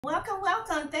Welcome,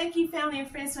 welcome. Thank you, family and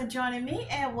friends, for joining me.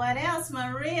 And what else?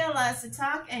 Maria loves to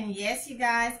talk. And yes, you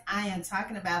guys, I am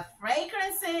talking about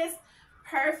fragrances,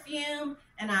 perfume,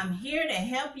 and I'm here to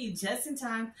help you just in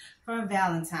time for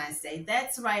Valentine's Day.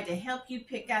 That's right, to help you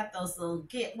pick out those little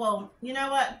well, you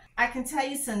know what? I can tell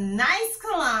you some nice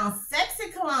colognes, sexy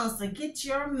colognes to get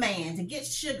your man, to get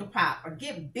Sugar Pop, or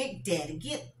get Big Daddy,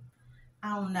 get,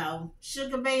 I don't know,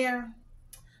 Sugar Bear.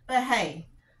 But hey,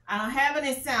 I don't have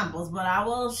any samples, but I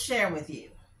will share with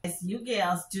you. You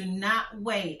gals, do not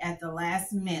wait at the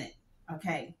last minute,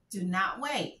 okay? Do not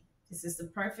wait. This is the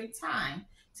perfect time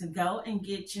to go and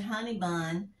get your honey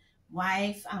bun,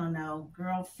 wife, I don't know,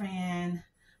 girlfriend,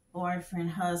 boyfriend,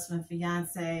 husband,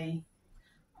 fiance.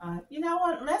 You know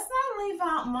what? Let's not leave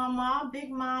out mama,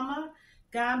 big mama,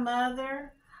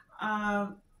 godmother,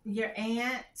 your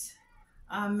aunt,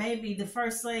 maybe the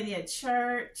first lady at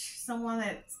church, someone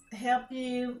that helped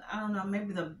you. I don't know,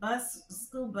 maybe the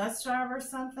school bus driver or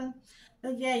something.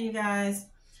 But yeah, you guys,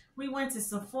 we went to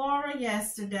Sephora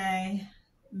yesterday.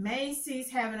 Macys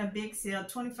having a big sale,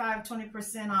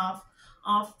 20%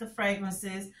 off the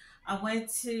fragrances. I went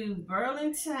to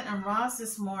Burlington and Ross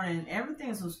this morning. Everything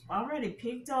was already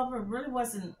picked over. It really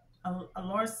wasn't a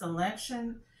large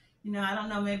selection. You know, I don't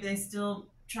know, maybe they still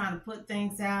trying to put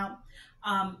things out.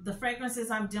 The fragrances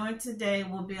I'm doing today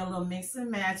will be a little mix and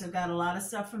match. I've got a lot of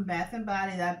stuff from Bath &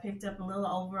 Body that I picked up a little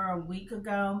over a week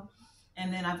ago.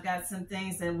 And then I've got some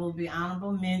things that will be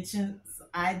honorable mentions,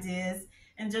 ideas,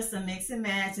 and just a mix and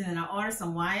match. And then I ordered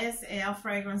some YSL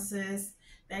fragrances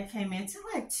that came in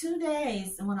like 2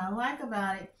 days. And what I like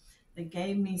about it, they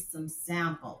gave me some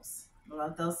samples. I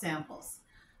love those samples.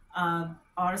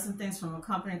 Ordered some things from a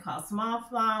company called Small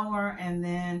Flower, and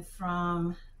then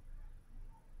from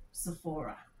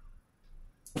Sephora.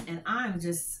 And I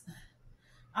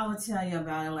will tell you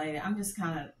about it later. I'm just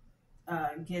kind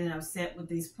of getting upset with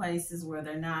these places where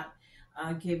they're not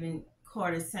giving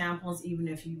quarter samples. Even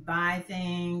if you buy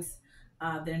things,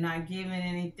 they're not giving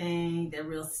anything. They're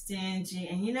real stingy.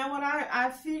 And you know what I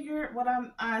figured,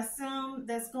 I assume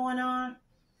that's going on?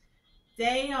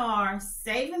 They are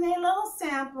saving their little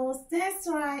samples. That's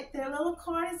right, their little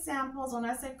quarter samples. When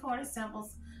I say quarter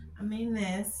samples, I mean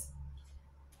this.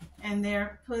 And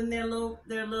they're putting their little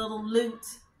loot,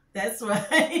 that's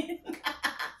right,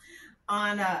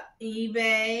 on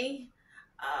eBay,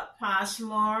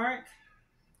 Poshmark,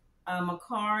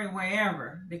 Macari,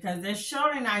 wherever, because they're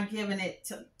surely not giving it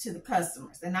to the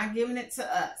customers. They're not giving it to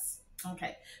us.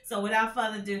 Okay, so without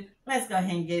further ado, let's go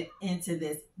ahead and get into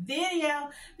this video,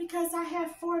 because I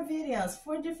have 4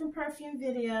 different perfume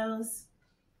videos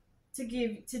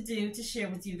to share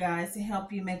with you guys to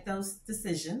help you make those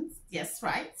decisions. Yes,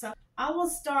 right. So I will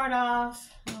start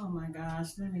off. Oh my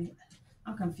gosh,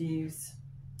 I'm confused.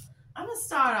 I'm gonna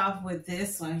start off with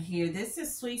this one here. This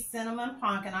is Sweet Cinnamon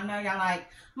Pumpkin. I know y'all like,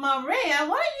 Maria,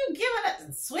 what are you giving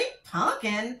us? Sweet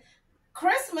pumpkin?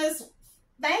 Christmas,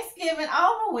 Thanksgiving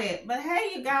over with. But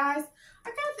hey, you guys, I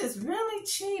got this really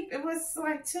cheap. It was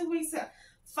like 2 weeks ago.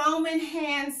 Foaming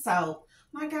hand soap.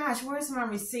 My gosh, where's my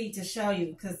receipt to show you?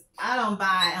 Because I don't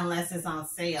buy unless it's on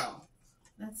sale.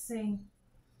 Let's see.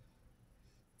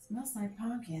 It smells like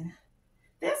pumpkin.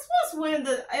 This was when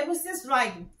it was just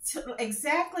like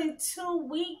exactly 2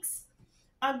 weeks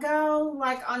ago.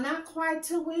 Like, not quite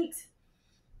 2 weeks.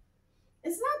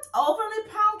 It's not overly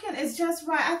pumpkin. It's just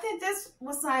right. I think this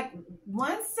was like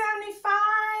 $1.75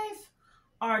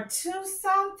 or $2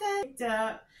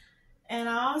 something. And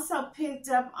I also picked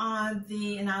up on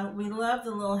we love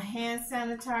the little hand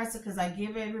sanitizer, because I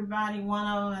give everybody one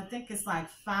of them. I think it's like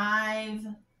 5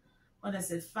 for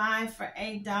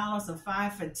 $8 or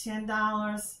 5 for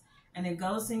 $10. And it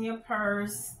goes in your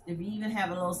purse. If you even have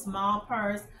a little small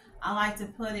purse, I like to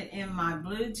put it in my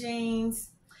blue jeans.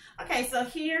 Okay, so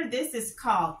here, this is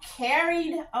called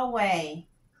Carried Away.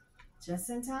 Just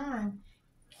in time.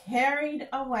 Carried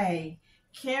Away.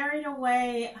 Carried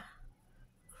Away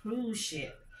cruise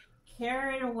ship.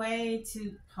 Carried away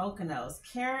to Poconos.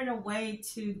 Carried away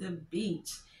to the beach.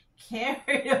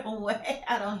 Carried away,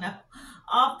 I don't know,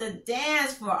 off the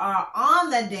dance floor or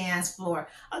on the dance floor.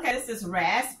 Okay, this is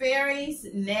raspberries,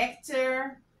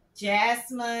 nectar,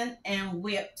 jasmine, and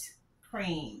whipped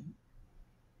cream.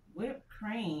 Whipped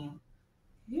cream.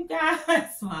 You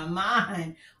guys, my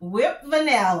mind. Whipped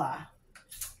vanilla.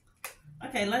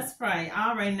 Okay, let's pray.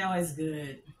 I already know it's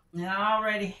good. And I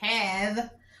already have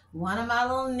one of my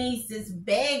little nieces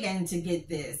begging to get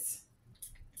this.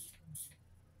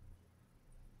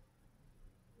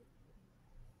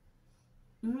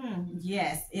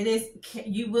 Yes, it is.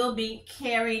 You will be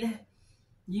carried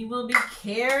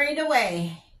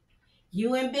away.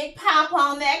 You and Big Pop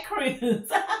on that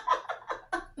cruise.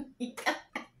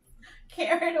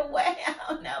 carried away. I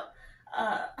don't know.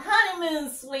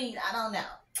 Honeymoon suite. I don't know.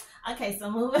 Okay, so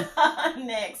moving on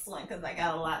next one because I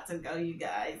got a lot to go, you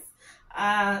guys.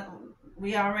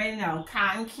 We already know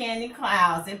Cotton Candy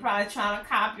Clouds. They're probably trying to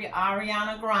copy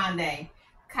Ariana Grande.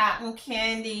 Cotton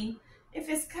Candy. If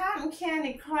it's Cotton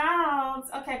Candy Clouds,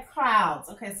 okay, Clouds.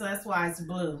 Okay, so that's why it's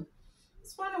blue.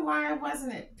 Just wondering why it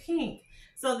wasn't it pink.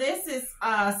 So this is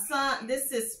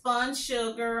this is spun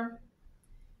sugar,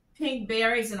 pink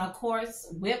berries, and of course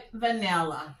whipped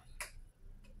vanilla.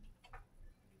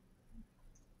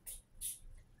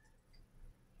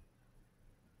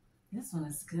 This one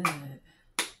is good.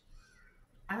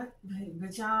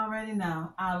 But y'all already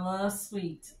know I love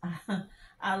sweet.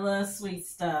 I love sweet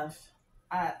stuff.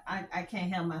 I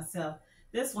can't help myself.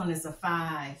 This one is a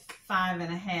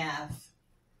 5.5.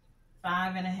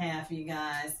 5.5, you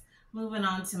guys. Moving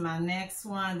on to my next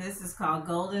one. This is called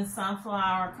Golden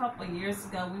Sunflower. A couple of years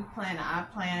ago, I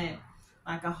planted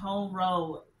like a whole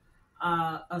row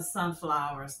of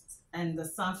sunflowers. And the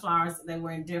sunflowers, they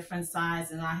were in different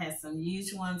sizes. And I had some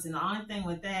huge ones. And the only thing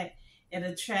with that, it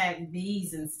attracts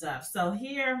bees and stuff. So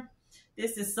here,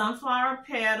 this is sunflower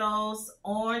petals,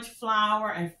 orange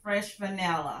flower, and fresh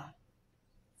vanilla.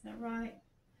 Is that right?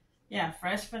 Yeah,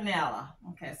 fresh vanilla.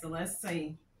 Okay, so let's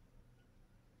see.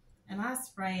 And I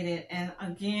sprayed it. And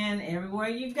again, everywhere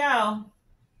you go,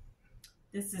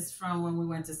 this is from when we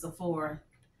went to Sephora.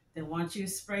 They want you to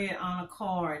spray it on a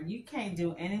card. You can't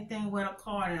do anything with a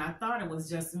card. And I thought it was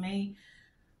just me.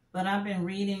 But I've been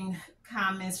reading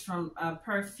comments from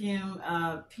Perfume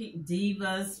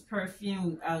Divas,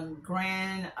 Perfume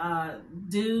Grand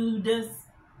Dudes.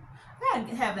 I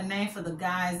have a name for the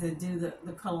guys that do the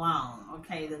cologne.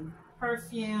 Okay, the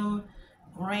Perfume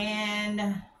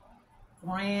Grand,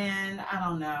 I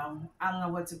don't know. I don't know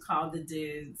what to call the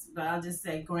dudes, but I'll just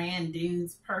say Grand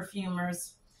Dudes,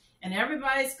 perfumers. And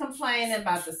everybody's complaining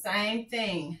about the same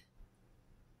thing.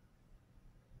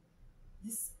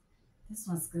 This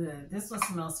one's good. This one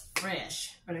smells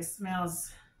fresh, but it's not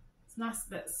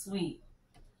that sweet.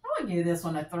 I would give this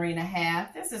one a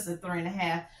 3.5. This is a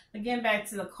 3.5. Again, back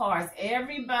to the cards.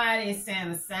 Everybody is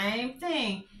saying the same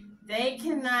thing. They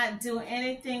cannot do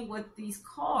anything with these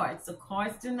cards. The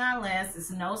cards do not last.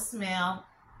 It's no smell.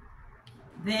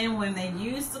 Then when they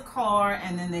use the card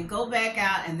and then they go back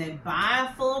out and they buy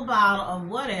a full bottle of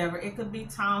whatever, it could be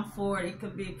Tom Ford, it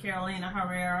could be Carolina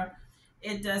Herrera,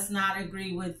 it does not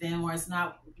agree with them, or it's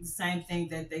not the same thing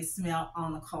that they smell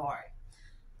on the card.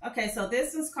 Okay, so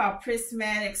this is called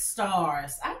Prismatic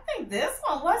Stars. I think this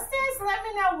one, what's this? Let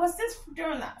me know. What's this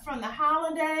from the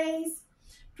holidays?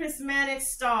 Prismatic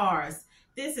Stars.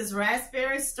 This is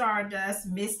Raspberry Stardust,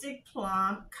 Mystic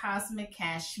Plum, Cosmic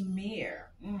Cashmere.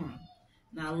 And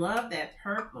I love that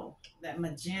purple, that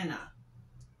magenta.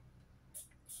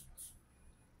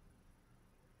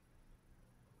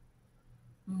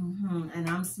 And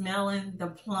I'm smelling the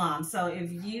plum. So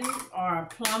if you are a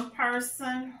plum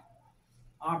person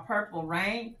or purple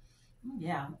rain,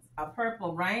 a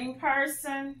purple rain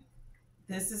person,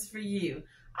 this is for you.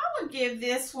 I would give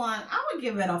this one, I would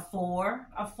give it a 4,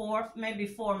 maybe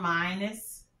 4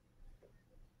 minus.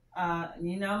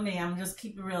 You know me, I'm just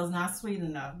keeping it real. It's not sweet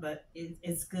enough, but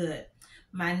it's good.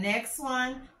 My next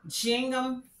one,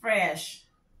 Gingham Fresh.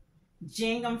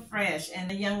 Gingham Fresh, and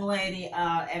the young lady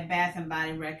at Bath and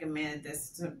Body recommended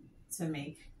this to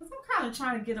me. Because I'm kind of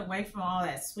trying to get away from all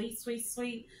that sweet.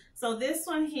 So this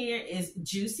one here is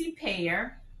Juicy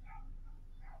Pear.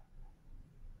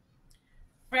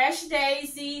 Fresh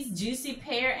Daisies, Juicy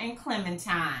Pear, and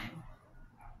Clementine.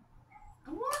 I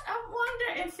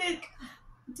wonder if it,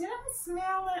 did I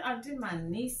smell it or did my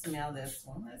niece smell this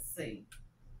one? Let's see.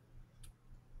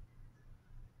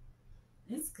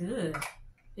 It's good.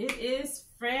 It is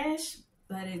fresh,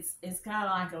 but it's got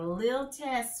like a little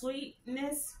tad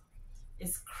sweetness.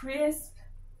 It's crisp.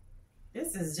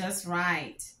 This is just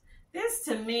right. This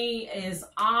to me is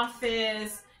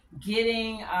office,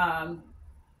 getting out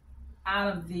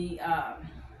of the,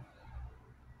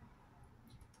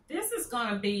 this is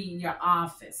going to be your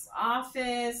office.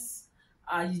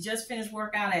 You just finished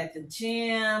workout at the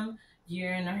gym.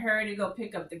 You're in a hurry to go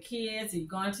pick up the kids. You're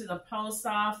going to the post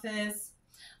office.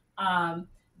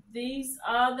 These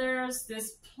others,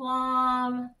 this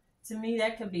plum, to me,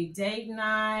 that could be date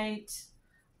night.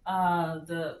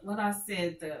 The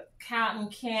cotton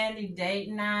candy date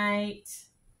night.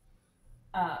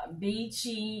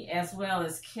 Beachy, as well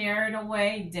as carried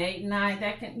away date night.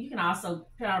 You can also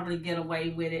probably get away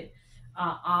with it.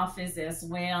 Office as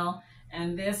well.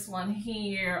 And this one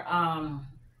here,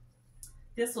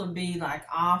 this would be like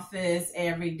office,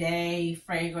 everyday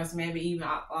fragrance, maybe even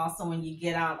also when you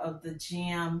get out of the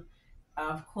gym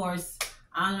Of course,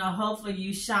 I don't know, hopefully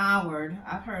you showered.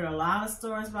 I've heard a lot of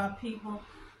stories about people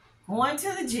going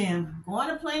to the gym, going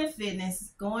to Planet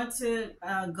Fitness, going to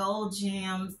Gold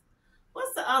Gyms.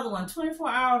 What's the other one?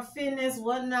 24-hour fitness,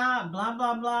 whatnot, blah,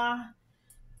 blah, blah.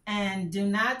 And do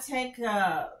not take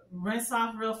rinse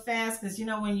off real fast, because you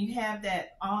know when you have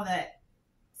that all that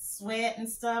sweat and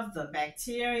stuff, the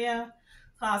bacteria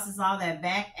causes all that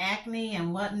back acne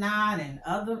and whatnot and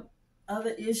other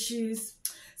issues.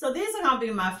 So these are going to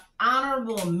be my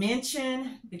honorable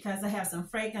mention, because I have some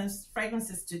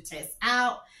fragrances to test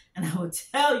out, and I will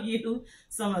tell you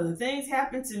some of the things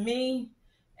happened to me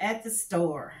at the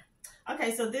store.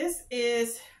 Okay, so this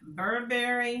is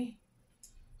Burberry.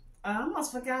 I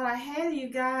almost forgot I had it, you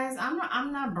guys.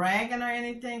 I'm not bragging or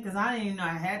anything, because I didn't even know I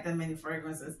had that many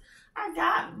fragrances. I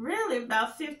got really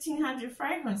about 1,500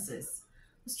 fragrances.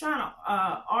 I was trying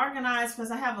to organize,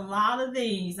 because I have a lot of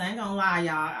these. I ain't gonna lie,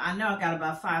 y'all. I know I got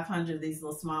about 500 of these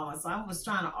little small ones. So I was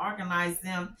trying to organize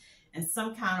them in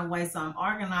some kind of way. So I'm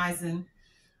organizing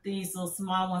these little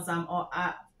small ones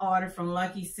I ordered from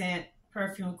Lucky Scent,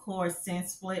 Perfume Core, Scent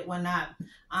Split, whatnot.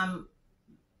 I'm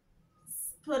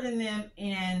putting them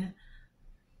in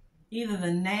either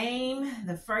the name,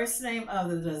 the first name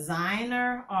of the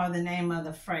designer, or the name of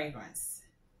the fragrance.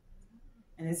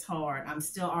 And it's hard. I'm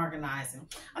still organizing.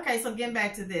 Okay, so getting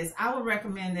back to this, I would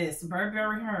recommend this,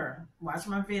 Burberry Her. Watch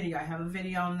my video. I have a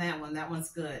video on that one. That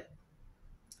one's good.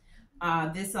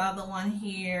 This other one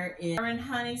here is Aerin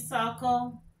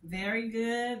Honeysuckle. Very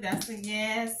good. That's a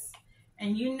yes.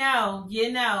 And you know,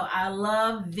 I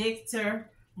love Viktor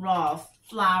Rolf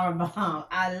Flowerbomb.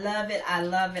 I love it. I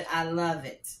love it. I love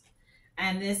it.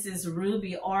 And this is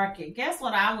Ruby Orchid. Guess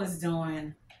what I was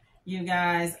doing, you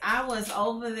guys? I was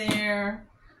over there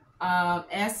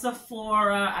at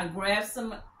Sephora. I grabbed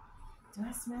some. Do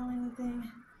I smell anything?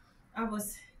 I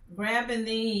was grabbing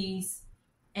these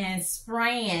and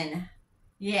spraying.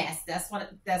 Yes, that's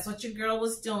what your girl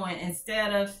was doing,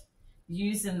 instead of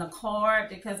using the card,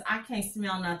 because I can't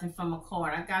smell nothing from a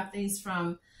card. I got these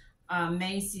from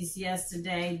Macys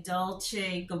yesterday.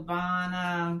 Dolce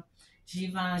Gabbana,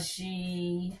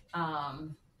 Givenchy,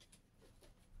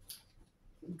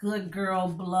 Good Girl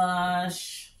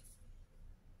Blush.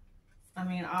 I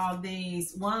mean, all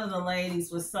these. One of the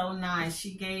ladies was so nice.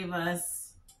 She gave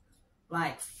us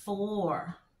like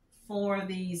four of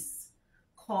these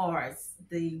cards.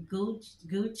 The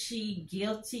Gucci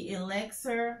Guilty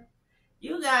Elixir.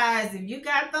 You guys, if you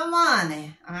got the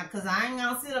money, because I ain't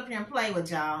going to sit up here and play with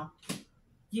y'all,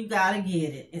 you got to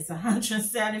get it. It's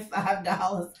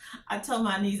 $175. I told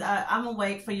my niece, I'm going to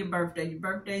wait for your birthday. Your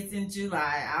birthday's in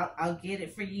July. I'll get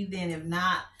it for you then. If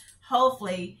not,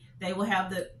 hopefully they will have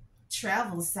the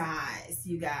travel size,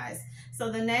 you guys.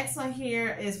 So the next one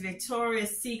here is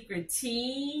Victoria's Secret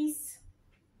Tease.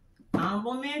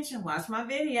 Honorable mention. Watch my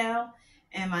video.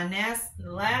 And my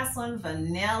last one,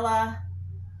 Vanilla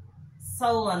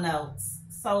Solinotes.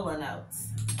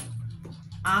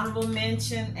 Honorable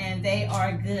mention, and they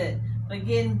are good. But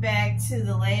getting back to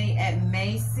the lady at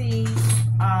Macys,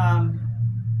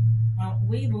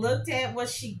 we looked at what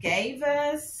she gave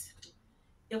us.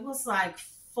 It was like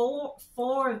four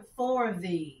of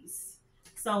these.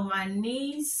 So my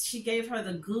niece, she gave her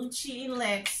the Gucci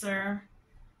Elixir.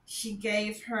 She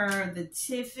gave her the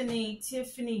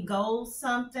Tiffany Gold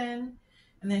something,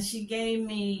 and then she gave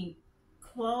me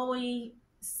Chloe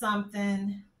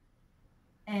something,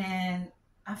 and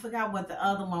I forgot what the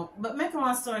other one. But make a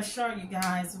long story short, you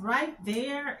guys, right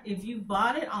there, if you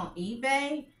bought it on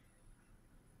eBay,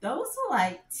 those are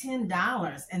like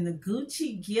 $10. And the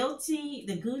Gucci Guilty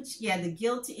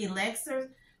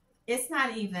Elixir, it's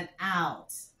not even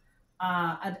out.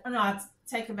 I don't know. I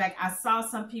take it back. I saw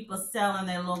some people selling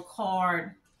their little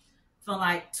card for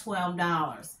like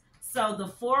 $12. So the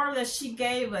four that she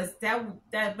gave us,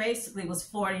 that basically was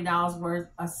 $40 worth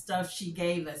of stuff she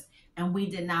gave us, and we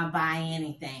did not buy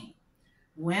anything.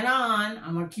 Went on,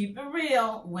 I'm gonna keep it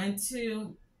real, went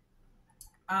to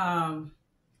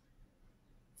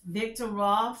Viktor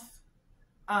Rolf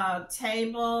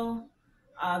table.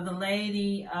 The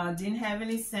lady didn't have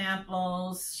any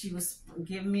samples. She was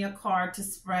giving me a card to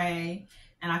spray.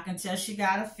 And I can tell she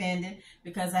got offended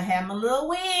because I had my little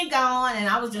wig on and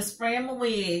I was just spraying my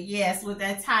wig. Yes, with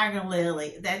that Tiger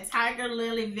Lily. That Tiger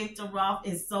Lily Viktor Rolf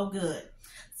is so good.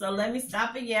 So let me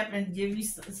stop it yapping and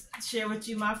share with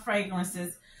you my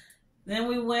fragrances. Then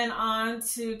we went on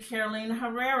to Carolina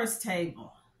Herrera's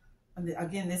table.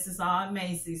 Again, this is all at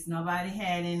Macys. Nobody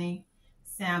had any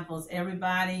samples.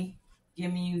 Everybody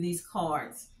giving you these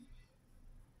cards.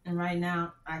 And right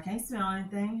now, I can't smell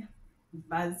anything.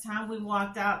 By the time we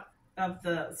walked out of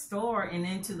the store and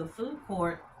into the food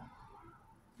court,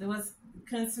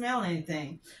 couldn't smell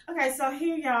anything. Okay, so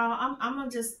here y'all, I'm gonna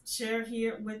just share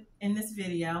here in this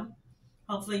video.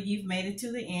 Hopefully you've made it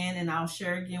to the end, and I'll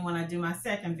share again when I do my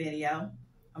second video,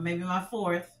 or maybe my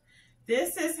fourth.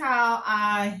 This is how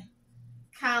I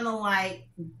kind of like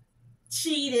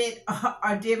cheated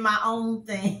or did my own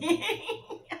thing.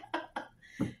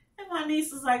 And my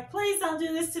niece was like, please don't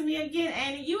do this to me again,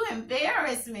 Annie. You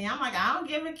embarrass me. I'm like, I don't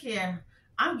give a care.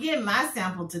 I'm getting my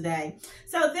sample today.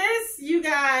 So this, you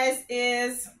guys,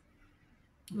 is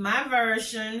my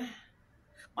version.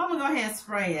 Well, I'm going to go ahead and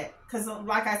spray it because,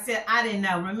 like I said, I didn't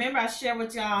know. Remember, I shared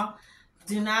with y'all,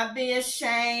 do not be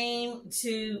ashamed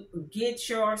to get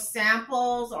your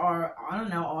samples or, I don't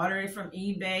know, order it from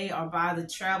eBay or buy the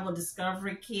Travel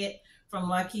Discovery Kit from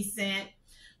Lucky Scent.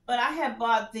 But I had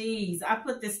bought these. I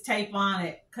put this tape on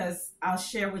it because I'll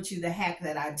share with you the hack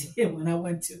that I did when I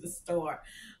went to the store.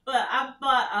 But I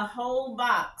bought a whole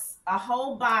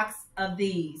box of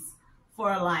these for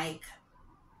like,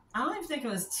 I don't even think it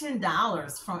was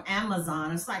 $10 from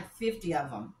Amazon. It's like 50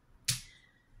 of them.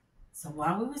 So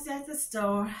while we was at the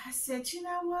store, I said, you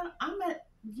know what? I'm going to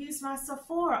use my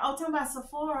Sephora. Oh, talking about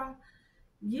Sephora.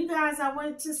 You guys, I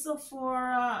went to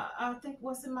Sephora. I think,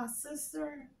 was it my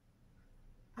sister?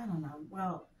 I don't know.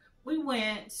 Well, we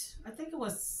went, I think it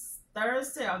was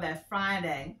Thursday or that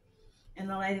Friday. And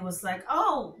the lady was like,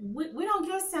 oh, we don't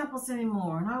give samples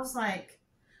anymore. And I was like,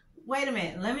 wait a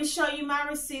minute. Let me show you my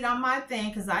receipt on my thing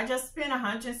because I just spent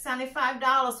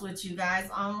 $175 with you guys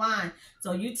online.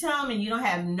 So you tell me you don't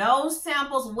have no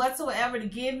samples whatsoever to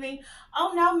give me?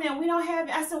 Oh, no, man, we don't have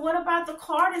it. I said, what about the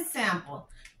carded sample?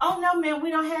 Oh, no, man,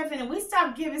 we don't have any. We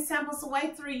stopped giving samples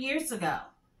away 3 years ago.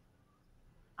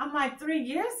 I'm like, 3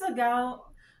 years ago?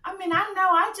 I mean, I know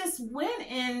I just went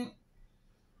in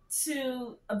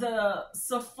to the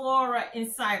Sephora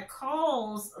inside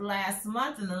Kohls last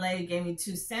month, and the lady gave me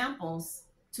 2 samples,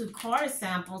 2 carded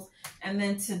samples. And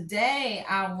then today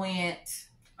I went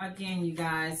again, you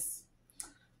guys.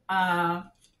 The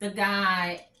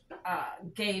guy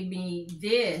gave me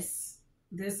this.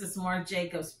 This is Marc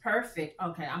Jacobs Perfect.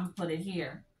 Okay, I'm gonna put it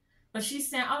here. But she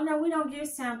said, oh no, we don't give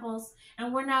samples,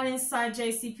 and we're not inside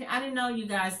JCPenney. I didn't know, you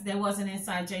guys, there wasn't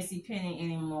inside JCPenney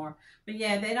anymore. But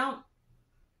yeah, they don't.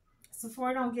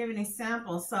 Sephora don't give any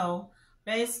samples. So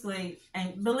basically,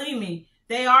 and believe me,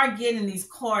 they are getting these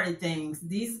carded things.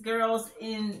 These girls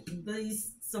in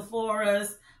these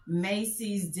Sephoras,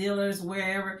 Macys, dealers,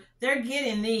 wherever, they're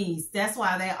getting these. That's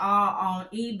why they are on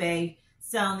eBay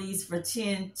selling these for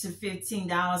 $10 to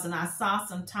 $15. And I saw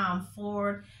some Tom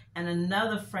Ford and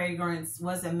another fragrance,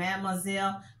 was it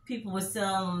Mademoiselle? People were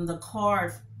selling the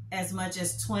card as much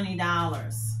as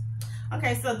 $20.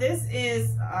 Okay, so this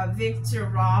is Viktor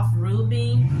Rolf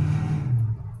Ruby.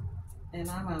 And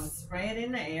I'm going to spray it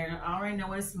in the air. I already know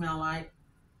what it smells like.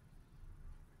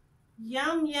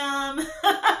 Yum, yum.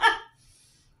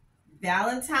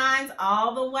 Valentine's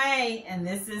all the way. And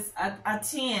this is a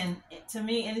 10. To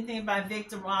me, anything by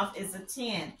Viktor Rolf is a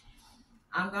 10.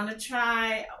 I'm going to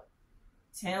try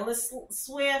Taylor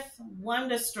Swift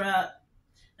Wonderstruck.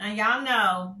 Now, y'all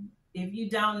know, if you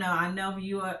don't know, I know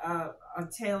you are a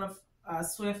Taylor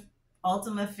Swift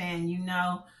ultimate fan. You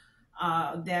know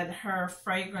that her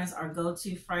fragrance, or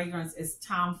go-to fragrance, is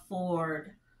Tom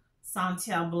Ford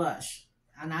Santal Blush.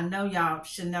 And I know y'all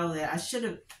should know that. I should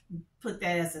have put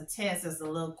that as a test, as a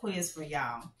little quiz for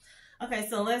y'all. Okay,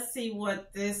 so let's see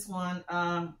what this one,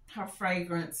 her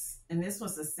fragrance, and this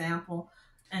was a sample,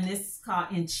 and this is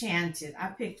called Enchanted. I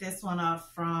picked this one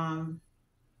up from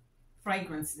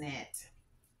Fragrance Net.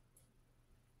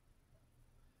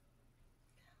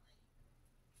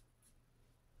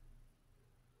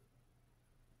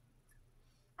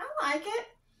 I like it.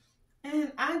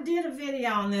 And I did a video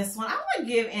on this one. I would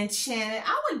give Enchanted,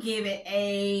 I would give it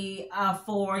a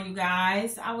 4, you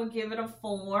guys. I would give it a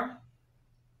 4.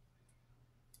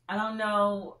 I don't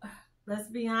know. Let's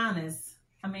be honest.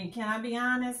 I mean, can I be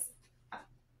honest?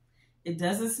 It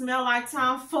doesn't smell like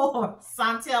Tom Ford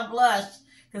Santal Blush,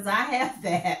 because I have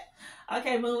that.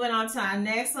 Okay, moving on to our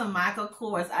next one, Michael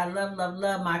Kors. I love, love,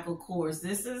 love Michael Kors.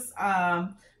 This is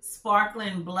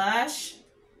Sparkling Blush.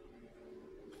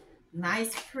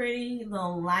 Nice, pretty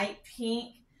little light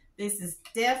pink. This is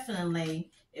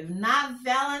definitely, if not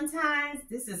Valentine's,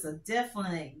 this is a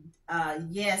definitely,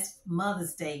 yes,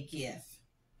 Mother's Day gift.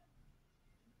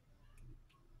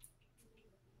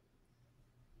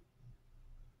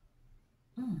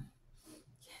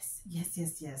 Yes, yes,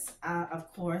 yes, yes.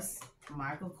 Of course,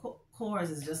 Michael Kors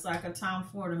is just like a Tom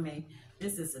Ford to me.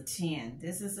 This is a 10.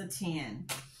 This is a 10.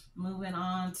 Moving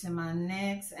on to my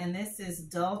next, and this is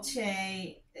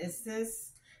Dolce. Is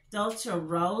this? Dolce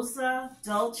Rosa.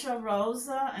 Dolce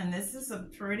Rosa. And this is a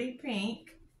pretty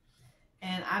pink.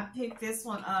 And I picked this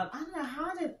one up. I don't know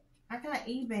how did I got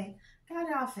eBay. Got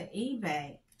it off of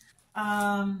eBay.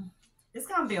 It's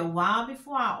gonna be a while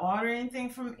before I order anything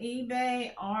from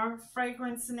eBay or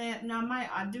FragranceNet. Now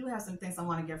I do have some things I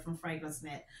want to get from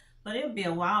FragranceNet, but it'll be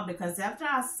a while because after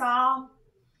I saw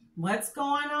what's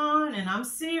going on, and I'm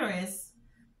serious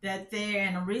that there,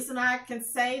 and the reason I can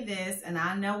say this, and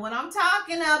I know what I'm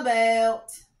talking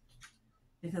about,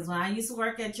 because when I used to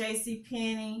work at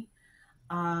JCPenney,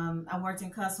 I worked in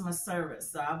customer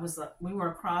service. So we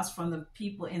were across from the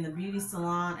people in the beauty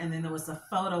salon, and then there was a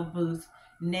photo booth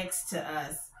next to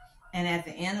us. And at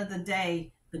the end of the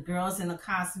day, the girls in the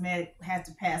cosmetic had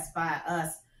to pass by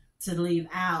us to leave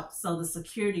out. So the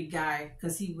security guy,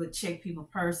 because he would check people's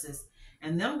purses,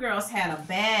 and them girls had a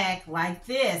bag like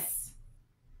this,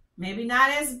 maybe not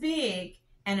as big,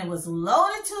 and it was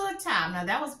loaded to the top. Now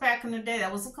that was back in the day.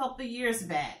 That was a couple of years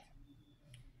back.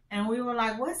 And we were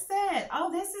like, what's that?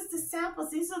 Oh, this is the samples.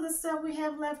 These are the stuff we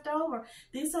have left over.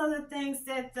 These are the things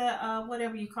that the,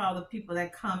 whatever you call the people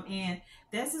that come in,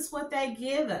 this is what they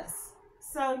give us.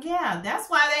 So, yeah, that's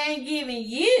why they ain't giving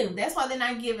you. That's why they're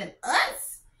not giving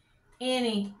us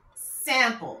any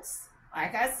samples.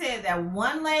 Like I said, that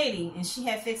one lady, and she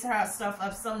had fixed her stuff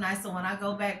up so nice. So when I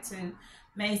go back to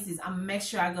Macys, I'm going to make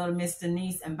sure I go to Miss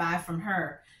Denise and buy from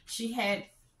her. She had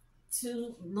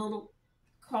 2 little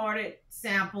carded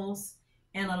samples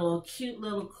in a little cute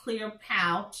little clear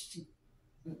pouch. She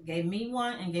gave me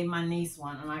one and gave my niece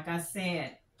one. And like I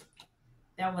said,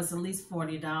 that was at least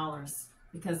 $40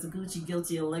 because the Gucci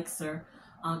Guilty Elixir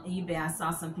on eBay, I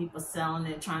saw some people selling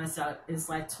it, trying to sell it. It's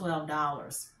like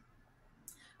 $12.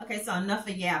 Okay, so enough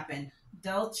of yapping.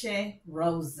 Dolce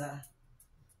Rosa.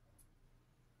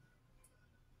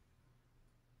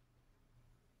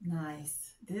 Nice.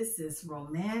 This is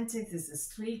romantic. This is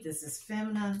sweet. This is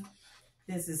feminine.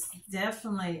 This is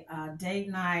definitely a date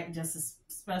night, just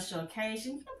a special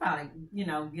occasion. You can probably, you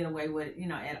know, get away with it, you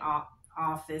know, at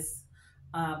office.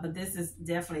 But this is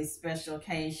definitely a special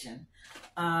occasion.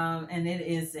 And it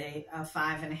is a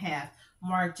 5.5.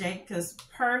 Marc Jacobs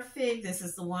Perfect. This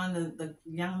is the one the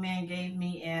young man gave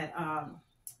me at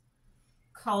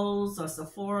Kohls or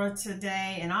Sephora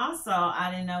today. And also, I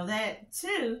didn't know that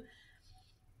too,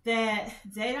 that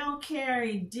they don't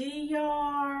carry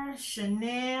Dior,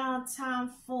 Chanel,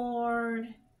 Tom Ford,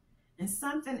 and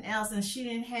something else. And she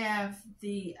didn't have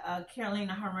the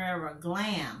Carolina Herrera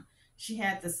Glam. She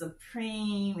had the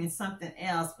Supreme and something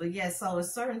else. But yeah, so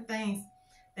there's certain things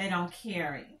they don't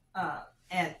carry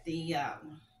at the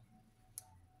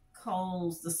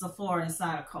Kohls, the Sephora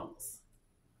inside of Kohls.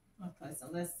 Okay, so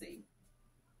let's see.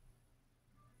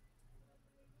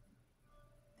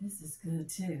 This is good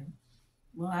too.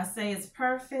 Will I say it's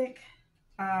perfect?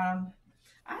 I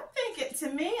think it, to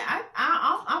me,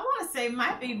 I want to say it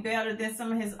might be better than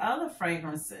some of his other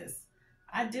fragrances.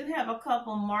 I do have a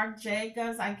couple Marc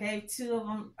Jacobs. I gave 2 of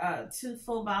them, 2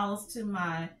 full bottles to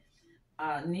my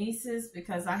nieces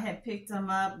because I had picked them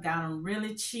up, got them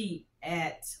really cheap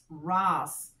at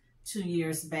Ross 2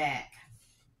 years back.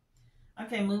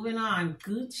 Okay, moving on.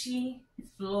 Gucci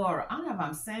Flora. I don't know if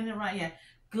I'm saying it right yet.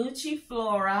 Gucci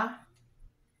Flora.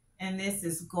 And this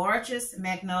is Gorgeous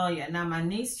Magnolia. Now, my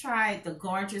niece tried the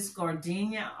Gorgeous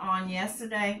Gardenia on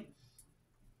yesterday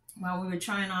while we were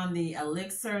trying on the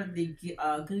Elixir, the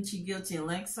Gucci Guilty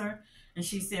Elixir. And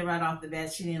she said right off the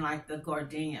bat she didn't like the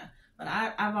Gardenia. But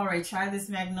I've already tried this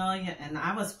Magnolia, and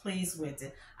I was pleased with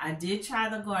it. I did try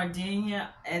the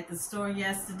Gardenia at the store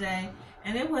yesterday,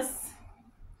 and it was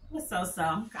so-so.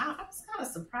 I was kind of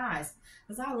surprised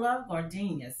because I love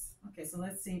Gardenias. Okay, so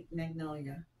let's see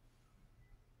Magnolia.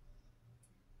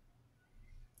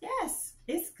 Yes,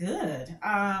 it's good.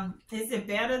 Is it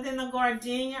better than the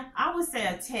Gardenia? I would say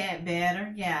a tad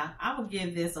better. Yeah, I would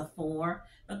give this a 4.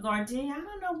 The Gardenia, I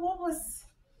don't know what was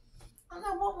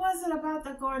it about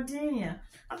the Gardenia.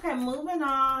 Okay, moving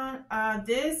on.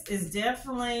 This is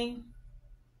definitely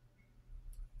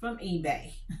from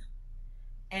eBay.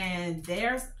 And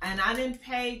I didn't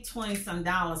pay $20-some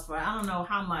for it. I don't know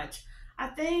how much. I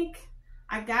think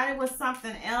I got it with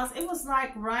something else. It was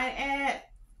like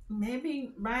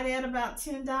maybe right at about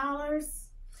 $10.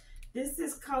 This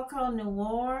is Coco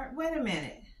Noir. Wait a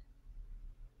minute.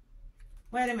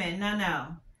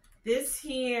 No. This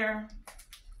here,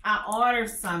 I ordered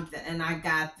something and I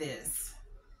got this.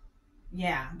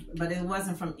 Yeah, but it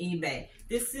wasn't from eBay.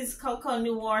 This is Coco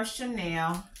Noir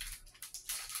Chanel.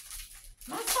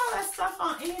 I saw that stuff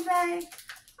on eBay.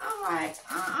 I'm like,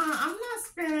 I'm not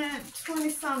spending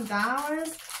 $20-some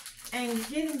and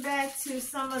getting back to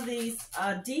some of these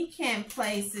decant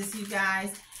places, you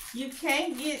guys. You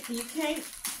can't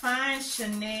find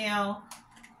Chanel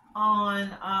on,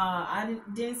 I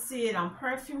didn't see it on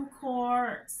Perfume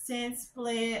Court, Scent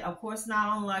Split, of course not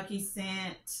on Lucky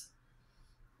Scent,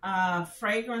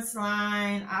 Fragrance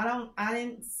Line. I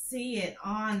didn't see it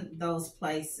on those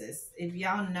places. If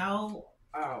y'all know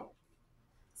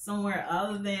somewhere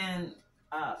other than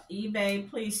eBay,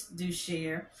 please do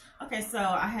share. Okay, so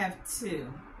I have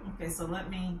two. Okay, so let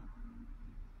me,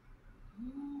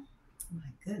 oh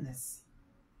my goodness.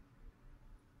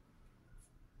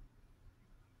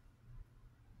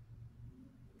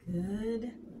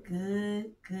 Good,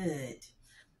 good, good.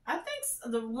 I think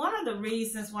one of the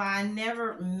reasons why I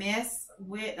never mess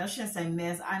with, I shouldn't say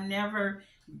mess, I never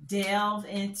delve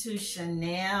into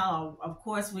Chanel. Of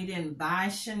course, we didn't buy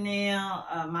Chanel.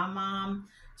 My mom,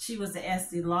 she was an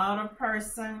Estee Lauder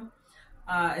person.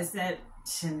 Is that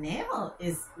Chanel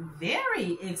is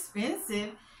very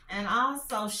expensive. And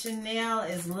also Chanel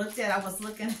is looked at, I was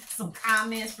looking at some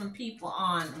comments from people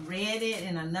on Reddit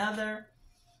and another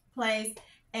place.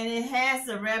 And it has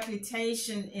a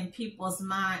reputation in people's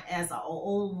mind as an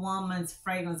old woman's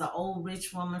fragrance, an old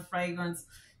rich woman fragrance,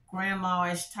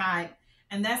 grandma-ish type.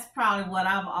 And that's probably what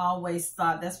I've always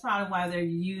thought. That's probably why they're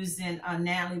using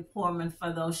Natalie Portman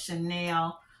for those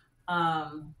Chanel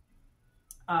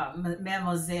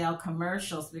Mademoiselle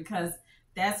commercials, because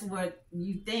that's what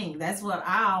you think. That's what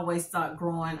I always thought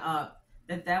growing up,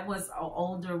 that was an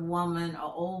older woman, an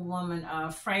old woman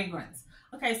fragrance.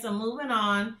 Okay, so moving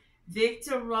on.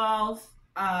 Viktor Rolf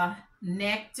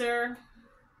Nectar.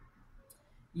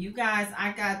 You guys,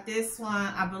 I got this one,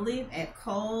 I believe, at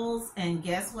Kohls. And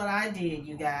guess what I did,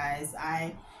 you guys?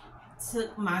 I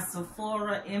took my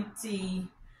Sephora empty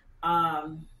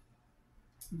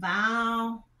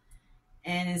vial,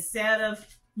 and instead of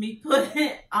me putting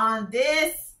it on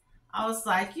this, I was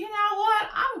like, you know what?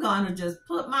 I'm going to just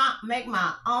make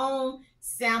my own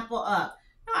sample up.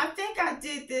 I think I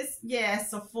did this. Yeah,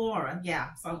 Sephora.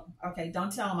 Yeah. So, okay,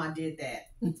 don't tell them I did that.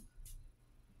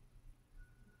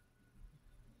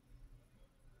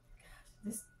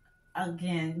 This,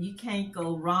 again, you can't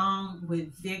go wrong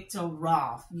with Viktor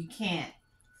Rolf. You can't.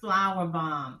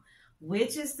 Flowerbomb.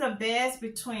 Which is the best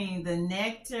between the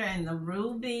Nectar and the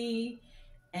Ruby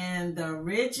and the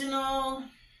original?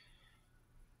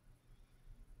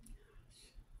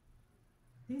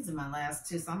 These are my last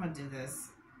two, so I'm going to do this.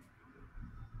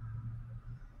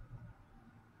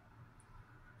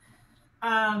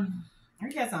 I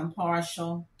guess I'm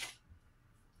partial.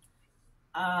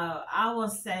 I will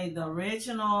say the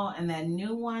original and that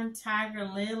new one, Tiger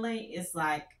Lily, is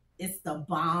like, it's the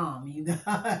bomb, you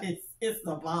guys. It's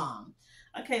the bomb.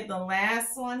 Okay, the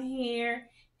last one here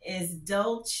is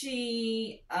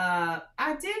Dolce.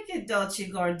 I did get Dolce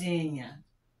Gardenia.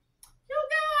 You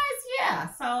guys, yeah.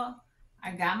 So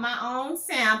I got my own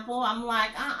sample. I'm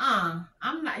like,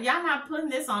 I'm not, y'all not putting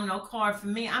this on no card for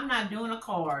me. I'm not doing a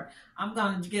card. I'm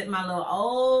going to get my little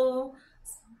old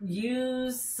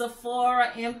used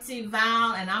Sephora empty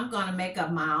vial, and I'm going to make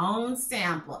up my own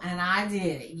sample. And I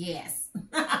did it, yes.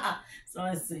 So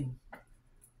let's see.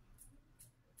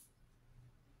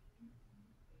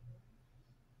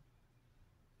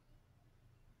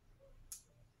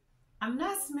 I'm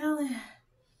not smelling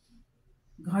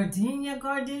Gardenia,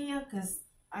 because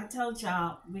I told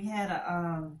y'all we had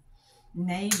a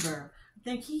neighbor. I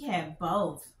think he had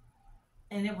both,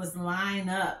 and it was lined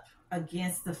up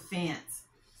against the fence.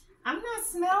 I'm not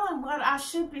smelling what I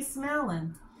should be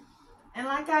smelling. And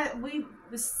like we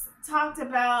talked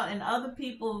about, and other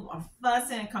people are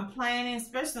fussing and complaining,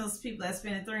 especially those people that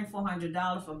spend $300 and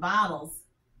 $400 for bottles,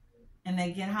 and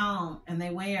they get home and they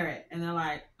wear it and they're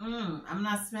like, I'm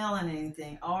not smelling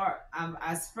anything, or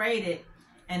I sprayed it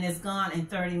and it's gone in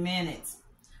 30 minutes.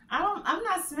 I'm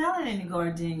not smelling any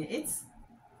gardenia. It's,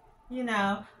 you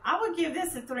know, I would give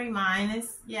this a 3-.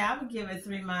 Yeah, I would give it a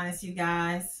 3-, you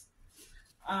guys.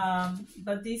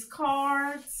 But these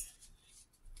cards,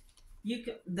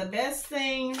 the best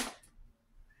thing,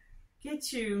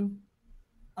 get you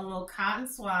a little cotton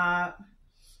swab,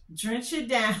 drench it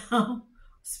down,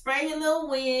 spray your little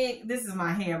wig. This is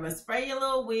my hair, but spray your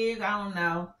little wig, I don't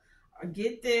know, or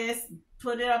get this,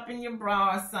 put it up in your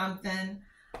bra or something.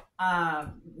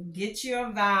 Get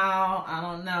your vial. I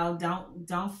don't know.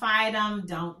 Don't fight them.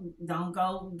 Don't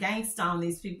go gangsta on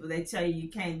these people. They tell you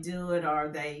can't do it,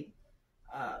 or they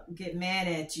get mad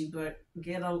at you. But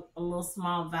get a little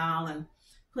small vial and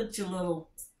put your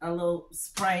a little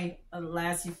spray. It'll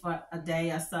last you for a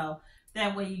day or so.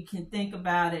 That way you can think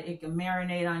about it. It can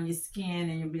marinate on your skin,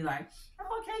 and you'll be like,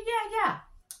 oh, okay, yeah.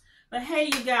 But hey,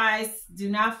 you guys, do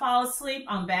not fall asleep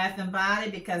on Bath & Body,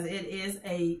 because it is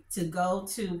a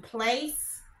to-go-to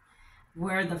place.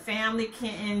 where the family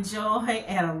can enjoy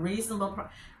at a reasonable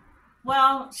price.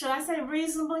 Well, should I say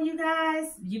reasonable, you guys?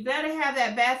 You better have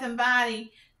that Bath and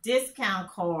Body discount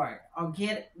card or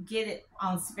get it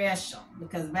on special,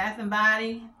 because Bath and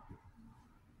Body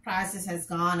prices has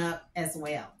gone up as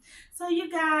well. So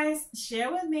you guys,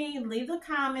 share with me, leave the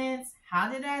comments.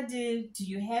 How did I do? Do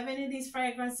you have any of these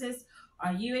fragrances?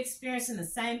 Are you experiencing the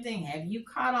same thing? Have you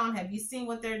caught on? Have you seen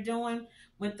what they're doing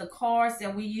with the cards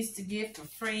that we used to give for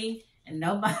free and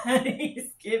nobody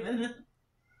is giving them?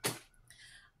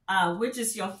 Which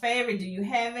is your favorite? Do you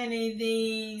have any of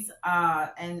these?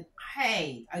 And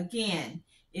hey, again,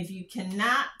 if you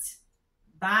cannot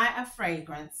buy a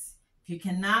fragrance, if you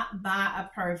cannot buy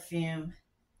a perfume,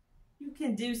 you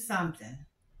can do something.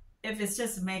 If it's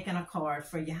just making a card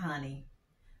for your honey,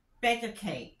 bake a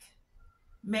cake,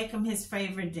 make him his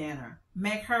favorite dinner,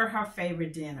 make her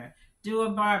favorite dinner, do a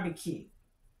barbecue,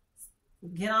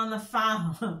 get on the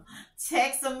phone,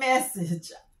 text a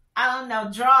message, I don't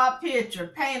know, draw a picture,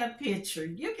 paint a picture.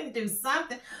 You can do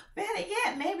something. Better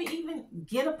yet, maybe even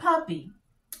get a puppy.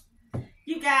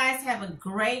 You guys have a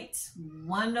great,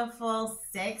 wonderful,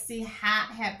 sexy,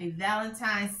 hot, happy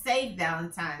Valentine's, safe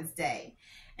Valentine's Day.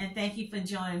 And thank you for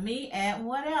joining me at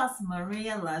What Else?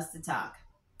 Maria Loves to Talk.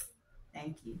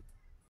 Thank you.